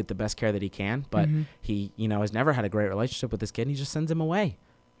bit to get the best care that he can, but he, has never had a great relationship with this kid, and he just sends him away.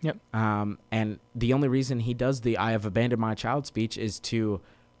 Yep. And the only reason he does the "I have abandoned my child" speech is to,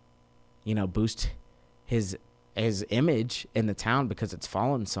 boost his image in the town because it's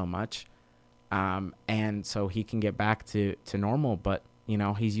fallen so much. And so he can get back to normal, but,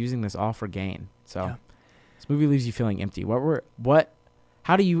 he's using this all for gain. So this movie leaves you feeling empty.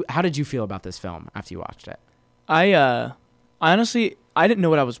 How did you feel about this film after you watched it? I honestly, I didn't know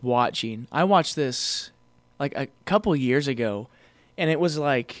what I was watching. I watched this like a couple years ago, and it was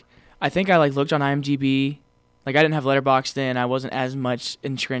like I think I like looked on IMDb. Like I didn't have Letterboxd then. I wasn't as much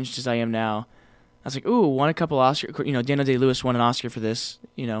entrenched as I am now. I was like, ooh, won a couple Oscar. You know, Daniel Day-Lewis won an Oscar for this.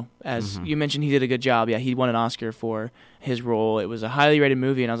 You know, as you mentioned, he did a good job. Yeah, he won an Oscar for his role. It was a highly rated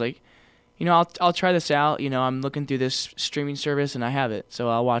movie, and I was like, you know, I'll try this out. You know, I'm looking through this streaming service, and I have it, so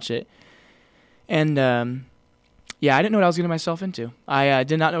I'll watch it. And yeah, I didn't know what I was getting myself into. I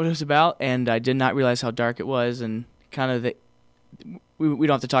did not know what it was about, and I did not realize how dark it was, and kind of we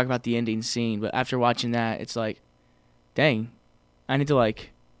don't have to talk about the ending scene, but after watching that, it's like, dang, I need to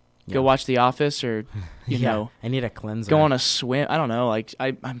like go watch The Office or, you know, I need a cleanser. Go on a swim. I don't know. Like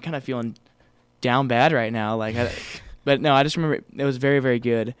I'm kind of feeling down bad right now. Like, but no, I just remember it was very, very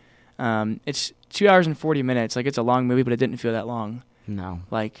good. It's 2 hours and 40 minutes. Like it's a long movie, but it didn't feel that long. No.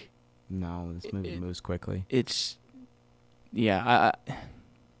 Like. No, this movie moves quickly. It's, yeah.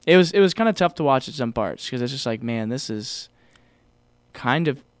 It was kind of tough to watch at some parts because it's just like, man, this is kind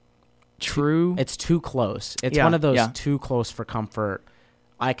of true. It's too close. It's one of those too close for comfort.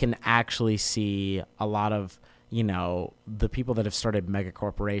 I can actually see a lot of, you know, the people that have started mega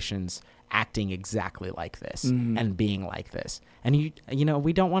corporations acting exactly like this and being like this. And you know,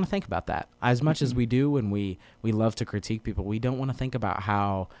 we don't want to think about that as much as we do, and we love to critique people. We don't want to think about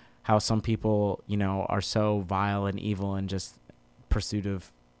how some people, you know, are so vile and evil and just pursuit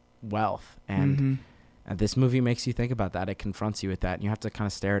of wealth. And this movie makes you think about that. It confronts you with that, and you have to kind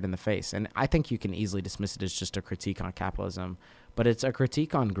of stare it in the face. And I think you can easily dismiss it as just a critique on capitalism, but it's a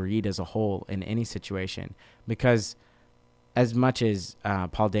critique on greed as a whole in any situation. Because as much as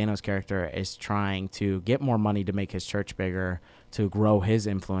Paul Dano's character is trying to get more money to make his church bigger, to grow his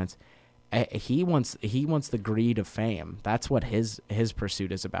influence, he wants the greed of fame. That's what his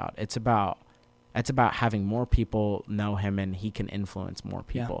pursuit is about. It's about having more people know him, and he can influence more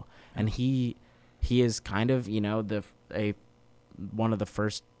people. Yeah. And he is kind of, you know, one of the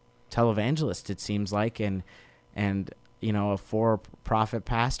first televangelists, it seems like, and you know, a for-profit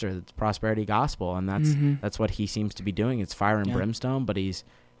pastor. It's prosperity gospel, and that's what he seems to be doing. It's fire and brimstone, but he's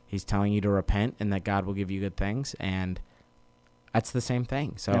telling you to repent and that God will give you good things, and that's the same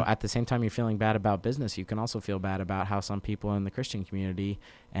thing. So at the same time you're feeling bad about business, you can also feel bad about how some people in the Christian community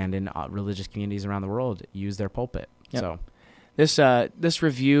and in religious communities around the world use their pulpit. Yep. So this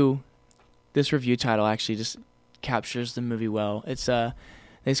review title actually just captures the movie well.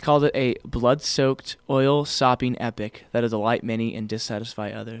 They called it a blood-soaked, oil-sopping epic that'll delight many and dissatisfy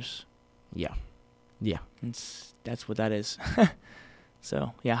others. Yeah. That's what that is.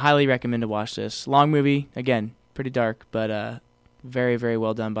 So, yeah, highly recommend to watch this. Long movie, again, pretty dark, but very, very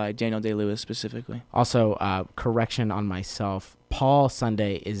well done by Daniel Day-Lewis specifically. Also, correction on myself, Paul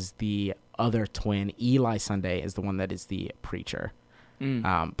Sunday is the other twin. Eli Sunday is the one that is the preacher.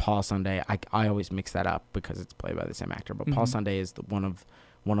 Paul Sunday, I always mix that up because it's played by the same actor, but Paul Sunday is one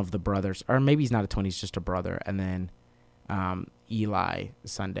of the brothers, or maybe he's not a twin, he's just a brother, and then Eli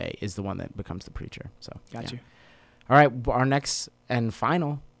Sunday is the one that becomes the preacher. So Got you. All right, our next and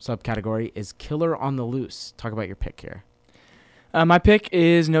final subcategory is Killer on the Loose. Talk about your pick here. My pick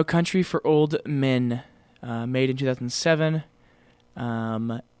is No Country for Old Men, made in 2007.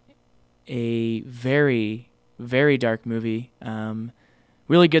 A very, very dark movie.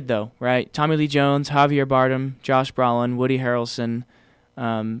 Really good, though, right? Tommy Lee Jones, Javier Bardem, Josh Brolin, Woody Harrelson.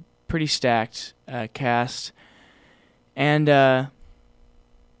 Pretty stacked cast. And,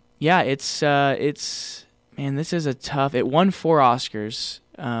 it's man, this is a tough... It won 4 Oscars,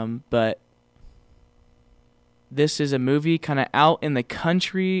 but this is a movie kind of out in the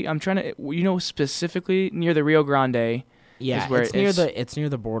country. I'm trying to... You know, specifically near the Rio Grande. Yeah, it's near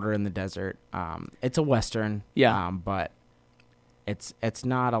the border in the desert. It's a Western. Yeah. But it's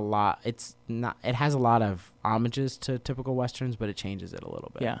not a lot. It's not. It has a lot of homages to typical Westerns, but it changes it a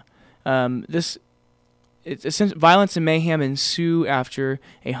little bit. Yeah. Violence and mayhem ensue after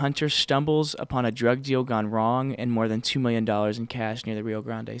a hunter stumbles upon a drug deal gone wrong and more than $2 million in cash near the Rio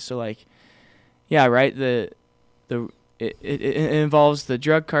Grande. So, like, yeah, right. It involves the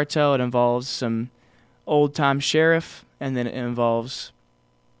drug cartel. It involves some old time sheriff, and then it involves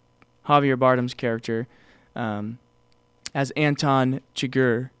Javier Bardem's character as Anton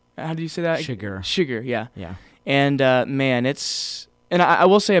Chigurh. How do you say that? Chigurh, yeah. Yeah. And man, it's... And I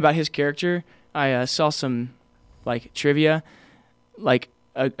will say about his character, I saw some like trivia, like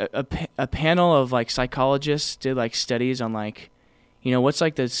a panel of like psychologists did like studies on like, you know, what's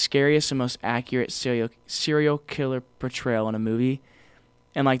like the scariest and most accurate serial killer portrayal in a movie,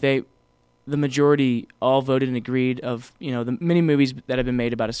 and like the majority all voted and agreed of, you know, the many movies that have been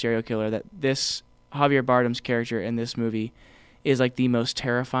made about a serial killer, that this Javier Bardem's character in this movie is like the most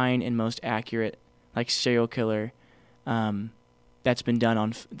terrifying and most accurate like serial killer that's been done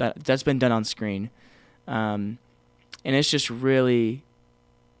on that's been done on screen, and it's just really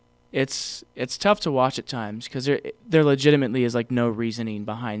it's tough to watch at times because there legitimately is like no reasoning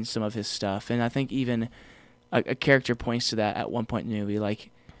behind some of his stuff, and I think even a character points to that at one point in the movie, like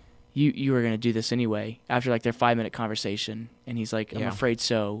you were gonna do this anyway after like their 5-minute conversation, and he's like, I'm afraid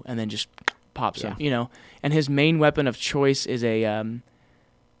so, and then just pops him, and his main weapon of choice is a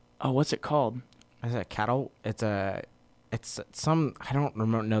what's it called? Is it a cattle? It's some, I don't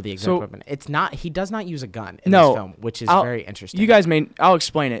know the exact weapon. It's not, he does not use a gun in this film, which is very interesting. You guys I'll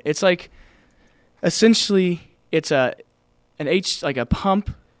explain it. It's like, essentially, it's a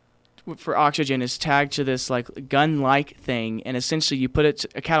pump for oxygen is tagged to this like gun-like thing, and essentially you put it to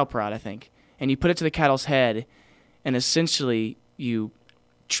a cattle prod, I think, and you put it to the cattle's head, and essentially you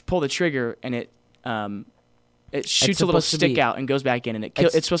pull the trigger, and it shoots a little stick out and goes back in, and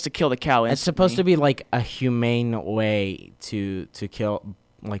it's supposed to kill the cow instantly. It's supposed to be like a humane way to kill,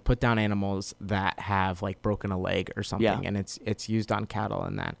 like put down animals that have like broken a leg or something, and it's used on cattle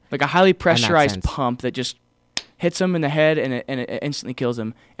and that. Like a highly pressurized pump that just hits him in the head and it instantly kills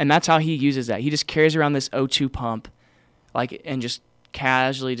him. And that's how he uses that. He just carries around this O2 pump, like, and just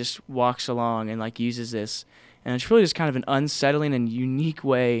casually just walks along and like uses this. And it's really just kind of an unsettling and unique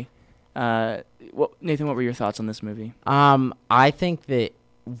way. Nathan, what were your thoughts on this movie? I think that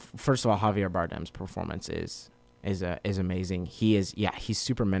first of all, Javier Bardem's performance is amazing. He's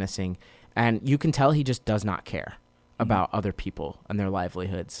super menacing, and you can tell he just does not care about other people and their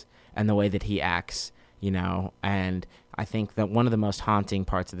livelihoods and the way that he acts, and I think that one of the most haunting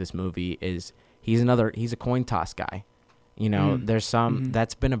parts of this movie is he's a coin toss guy. There's some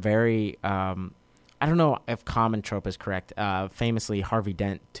that's been a very I don't know if common trope is correct. Famously, Harvey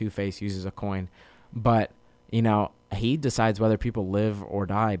Dent, Two-Face, uses a coin. But, he decides whether people live or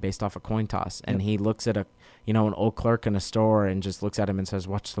die based off a coin toss. And he looks at an old clerk in a store and just looks at him and says,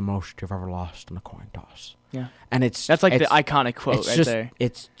 "What's the most you've ever lost in a coin toss?" Yeah. And that's like the iconic quote right there.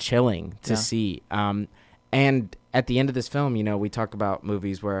 It's chilling to see. And at the end of this film, we talk about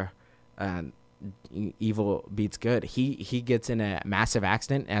movies where evil beats good. He gets in a massive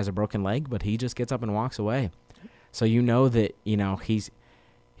accident, has a broken leg, but he just gets up and walks away. So that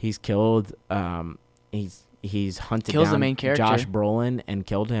he's killed. He's hunted Kills down the main character, Josh Brolin, and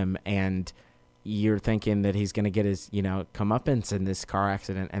killed him. And you're thinking that he's gonna get his comeuppance in this car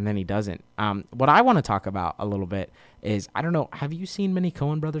accident, and then he doesn't. What I want to talk about a little bit is, I don't know, have you seen many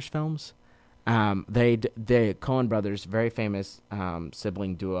Coen Brothers films? The Coen brothers, very famous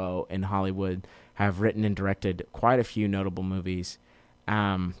sibling duo in Hollywood, have written and directed quite a few notable movies.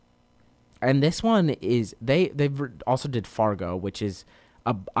 And this one is they've also did Fargo, which is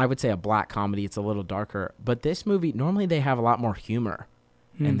I would say a black comedy. It's a little darker, but this movie, normally they have a lot more humor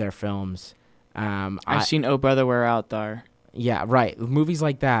in their films. I've seen Oh Brother Where Art Thou. Yeah, right. Movies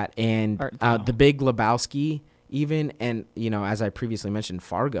like that, and The Big Lebowski. Even, and as I previously mentioned,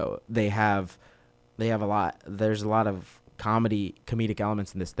 Fargo, they have a lot. There's a lot of comedic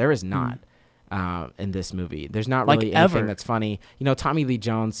elements in this. There is not in this movie. There's not really anything that's funny. Tommy Lee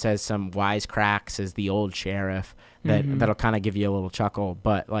Jones says some wisecracks as the old sheriff that'll kind of give you a little chuckle,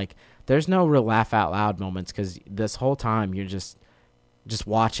 but like there's no real laugh out loud moments, because this whole time you're just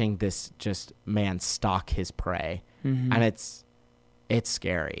watching this man stalk his prey, and it's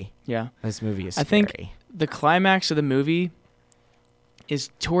scary. Yeah, this movie is scary. I think the climax of the movie is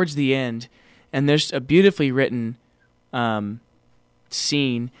towards the end, and there's a beautifully written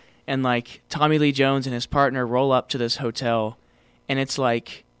scene, and like Tommy Lee Jones and his partner roll up to this hotel, and it's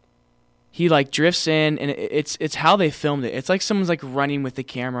like he like drifts in, and it's how they filmed it. It's like someone's like running with the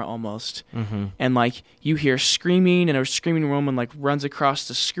camera almost, and like you hear screaming, and a screaming woman like runs across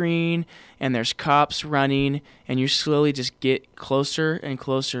the screen, and there's cops running, and you slowly just get closer and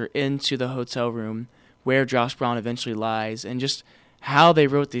closer into the hotel room where Josh Brolin eventually lies, and just how they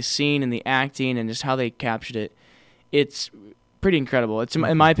wrote the scene and the acting and just how they captured it. It's pretty incredible. It's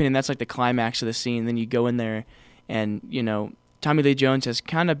in my opinion, that's like the climax of the scene. Then you go in there, and Tommy Lee Jones has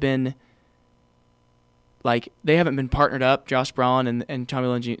kind of been like, they haven't been partnered up, Josh Brolin and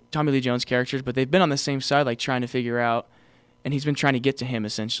Tommy Lee Jones characters, but they've been on the same side, like trying to figure out, and he's been trying to get to him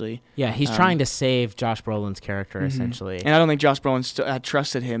essentially. Yeah, he's trying to save Josh Brolin's character essentially. And I don't think Josh Brolin had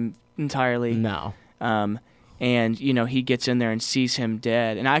trusted him entirely. No. And he gets in there and sees him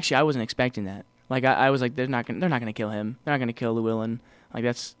dead, and actually I wasn't expecting that. Like I was like, they're not gonna kill him. They're not gonna kill Llewellyn. Like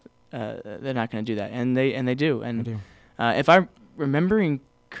that's they're not gonna do that, and they do. And if I'm remembering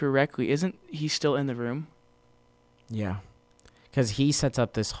correctly, isn't he still in the room? Yeah, because he sets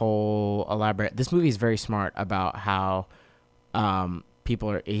up this whole elaborate. This movie is very smart about how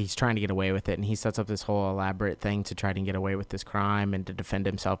he's trying to get away with it, and he sets up this whole elaborate thing to try to get away with this crime and to defend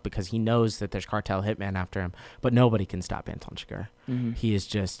himself because he knows that there's cartel hitmen after him, but nobody can stop Anton Chigurh. Mm-hmm. He is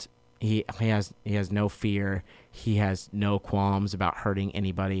just he has no fear. He has no qualms about hurting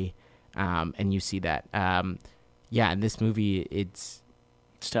anybody, and you see that. In this movie, it's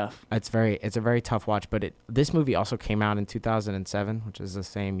tough. It's a very tough watch. But this movie also came out in 2007, which is the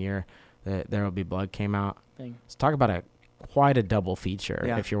same year that There Will Be Blood came out. Let's talk about quite a double feature.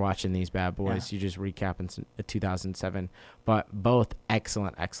 Yeah. If you're watching these bad boys, you just recap in 2007. But both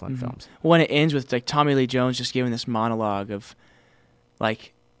excellent films. When it ends with like Tommy Lee Jones just giving this monologue of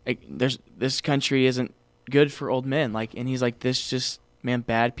like this country isn't good for old men, like, and he's like,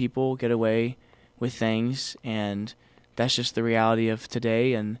 bad people get away with things, and that's just the reality of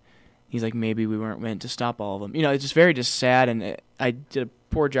today. And he's like, maybe we weren't meant to stop all of them. It's just very sad, and I did a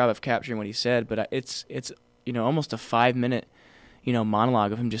poor job of capturing what he said, but it's almost a 5-minute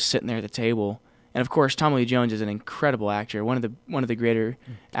monologue of him just sitting there at the table. And of course, Tommy Lee Jones is an incredible actor, one of the greater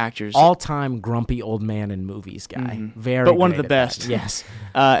actors, all-time grumpy old man in movies guy. Mm-hmm. But one of the best. Yes.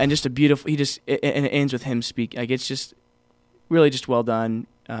 And just a beautiful. And it ends with him speak. Like, it's just really just well done.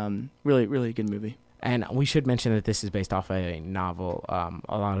 Really, really good movie. And we should mention that this is based off a novel.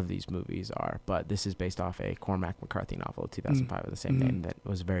 A lot of these movies are, but this is based off a Cormac McCarthy novel of 2005 of the same name that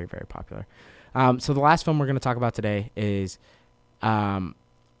was very, very popular. So the last film we're going to talk about today is, I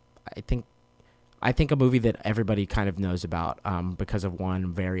think a movie that everybody kind of knows about because of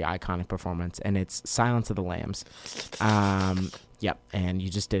one very iconic performance, and it's Silence of the Lambs. Yep, and you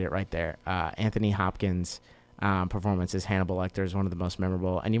just did it right there. Anthony Hopkins' performance as Hannibal Lecter is one of the most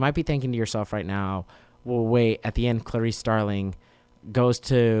memorable. And you might be thinking to yourself right now, well, wait, at the end, Clarice Starling goes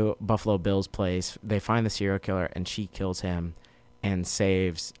to Buffalo Bill's place. They find the serial killer, and she kills him and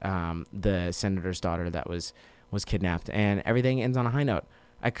saves the senator's daughter that was kidnapped. And everything ends on a high note,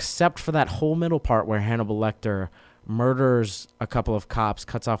 except for that whole middle part where Hannibal Lecter murders a couple of cops,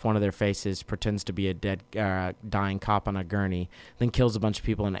 cuts off one of their faces, pretends to be a dead, dying cop on a gurney, then kills a bunch of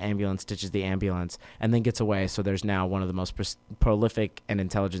people in an ambulance, ditches the ambulance, and then gets away. So there's now one of the most prolific and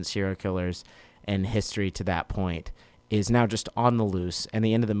intelligent serial killers in history to that point is now just on the loose. And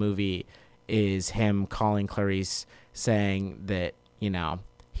the end of the movie is him calling Clarice, saying that,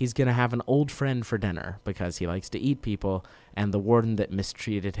 he's going to have an old friend for dinner because he likes to eat people, and the warden that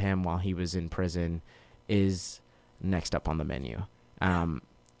mistreated him while he was in prison is next up on the menu.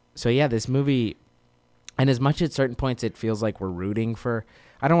 This movie, and as much at certain points it feels like we're rooting for,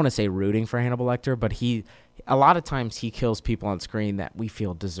 I don't want to say rooting for Hannibal Lecter, but a lot of times he kills people on screen that we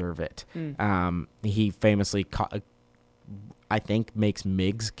feel deserve it. He famously, I think, makes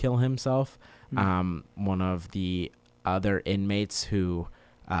Miggs kill himself. One of the other inmates who,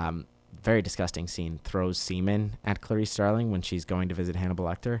 very disgusting scene, throws semen at Clarice Starling when she's going to visit Hannibal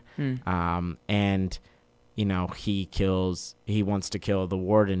Lecter. And he wants to kill the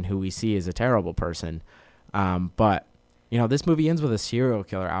warden, who we see is a terrible person. But this movie ends with a serial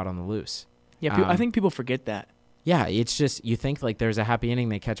killer out on the loose. Yeah, I think people forget that. Yeah, it's just, you think like there's a happy ending,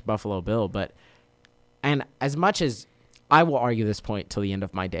 they catch Buffalo Bill, and as much as I will argue this point till the end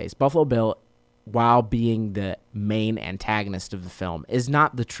of my days, Buffalo Bill, while being the main antagonist of the film, is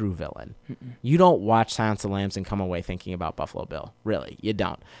not the true villain. You don't watch Silence of the Lambs and come away thinking about Buffalo Bill. Really, you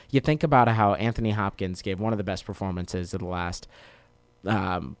don't. You think about how Anthony Hopkins gave one of the best performances of the last,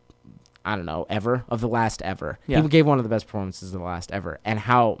 ever. Yeah. He gave one of the best performances of the last ever, and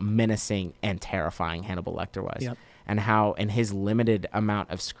how menacing and terrifying Hannibal Lecter was. Yep. And how, in his limited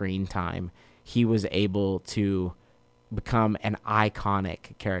amount of screen time, he was able to become an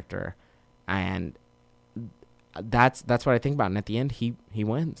iconic character. And that's what I think about. And at the end, he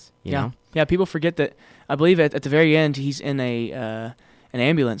wins. You know? Yeah. People forget that. I believe at the very end, he's in an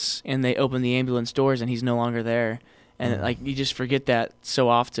ambulance, and they open the ambulance doors, and he's no longer there. And you just forget that so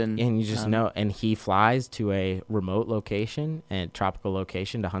often. And you just know. And he flies to a remote location, a tropical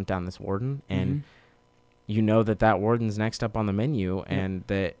location, to hunt down this warden. And you know that warden's next up on the menu, and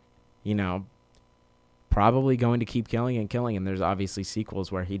that probably going to keep killing and killing. And there's obviously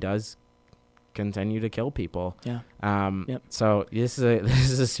sequels where he does continue to kill people. So this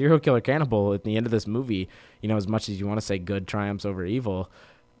is a serial killer cannibal at the end of this movie. As much as you want to say good triumphs over evil,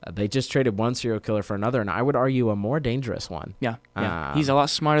 they just traded one serial killer for another, and I would argue a more dangerous one. He's a lot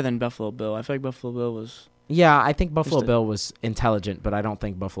smarter than Buffalo Bill. I feel like Buffalo Bill was... I think Buffalo Bill was intelligent, but I don't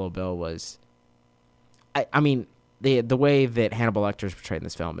think Buffalo Bill was... I mean, the way that Hannibal Lecter is portrayed in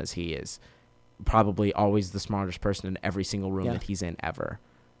this film is he is probably always the smartest person in every single room that he's in ever.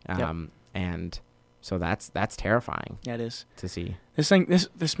 And So that's terrifying. Yeah, it is to see.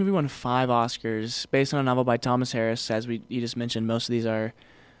 This movie won 5 Oscars based on a novel by Thomas Harris, as you just mentioned. Most of these are.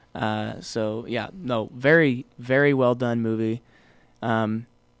 Very, very well done movie.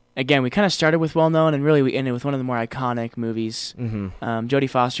 Again, we kind of started with well known, and really we ended with one of the more iconic movies. Mm-hmm. Jodie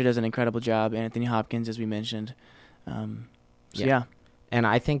Foster does an incredible job. Anthony Hopkins, as we mentioned. Yeah. And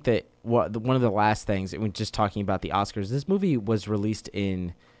I think that one of the last things, when just talking about the Oscars, this movie was released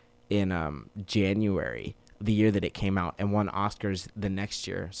in January, the year that it came out, and won Oscars the next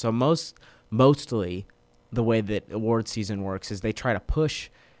year. So mostly the way that award season works is they try to push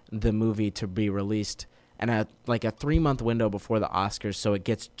the movie to be released and a 3-month window before the Oscars, so it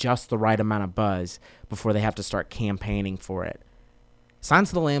gets just the right amount of buzz before they have to start campaigning for it. Silence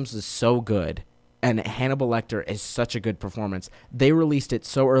of the Lambs is so good, and Hannibal Lecter is such a good performance. They released it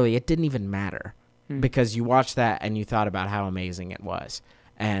so early, it didn't even matter because you watched that and you thought about how amazing it was.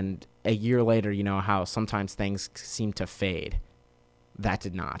 And a year later, you know how sometimes things seem to fade. That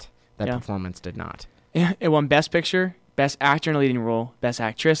did not. That performance did not. Yeah, it won Best Picture, Best Actor in a Leading Role, Best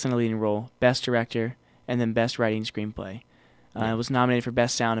Actress in a Leading Role, Best Director, and then Best Writing Screenplay. It was nominated for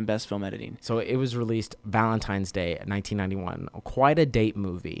Best Sound and Best Film Editing. So it was released Valentine's Day, 1991. Quite a date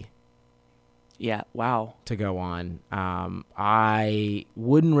movie. Yeah, wow. To go on. I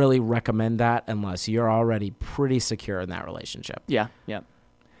wouldn't really recommend that unless you're already pretty secure in that relationship. Yeah.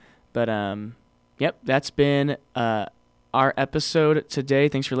 But, that's been our episode today.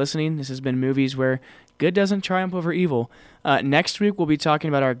 Thanks for listening. This has been Movies Where Good Doesn't Triumph Over Evil. Next week, we'll be talking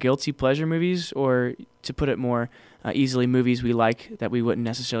about our guilty pleasure movies, or to put it more easily, movies we like that we wouldn't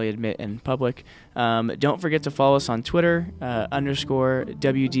necessarily admit in public. Don't forget to follow us on Twitter,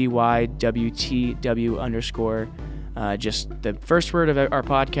 _WDYWTW_. Just the first word of our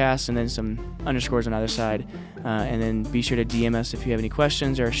podcast and then some underscores on either side. And then be sure to DM us if you have any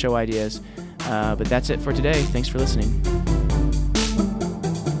questions or show ideas. But that's it for today. Thanks for listening.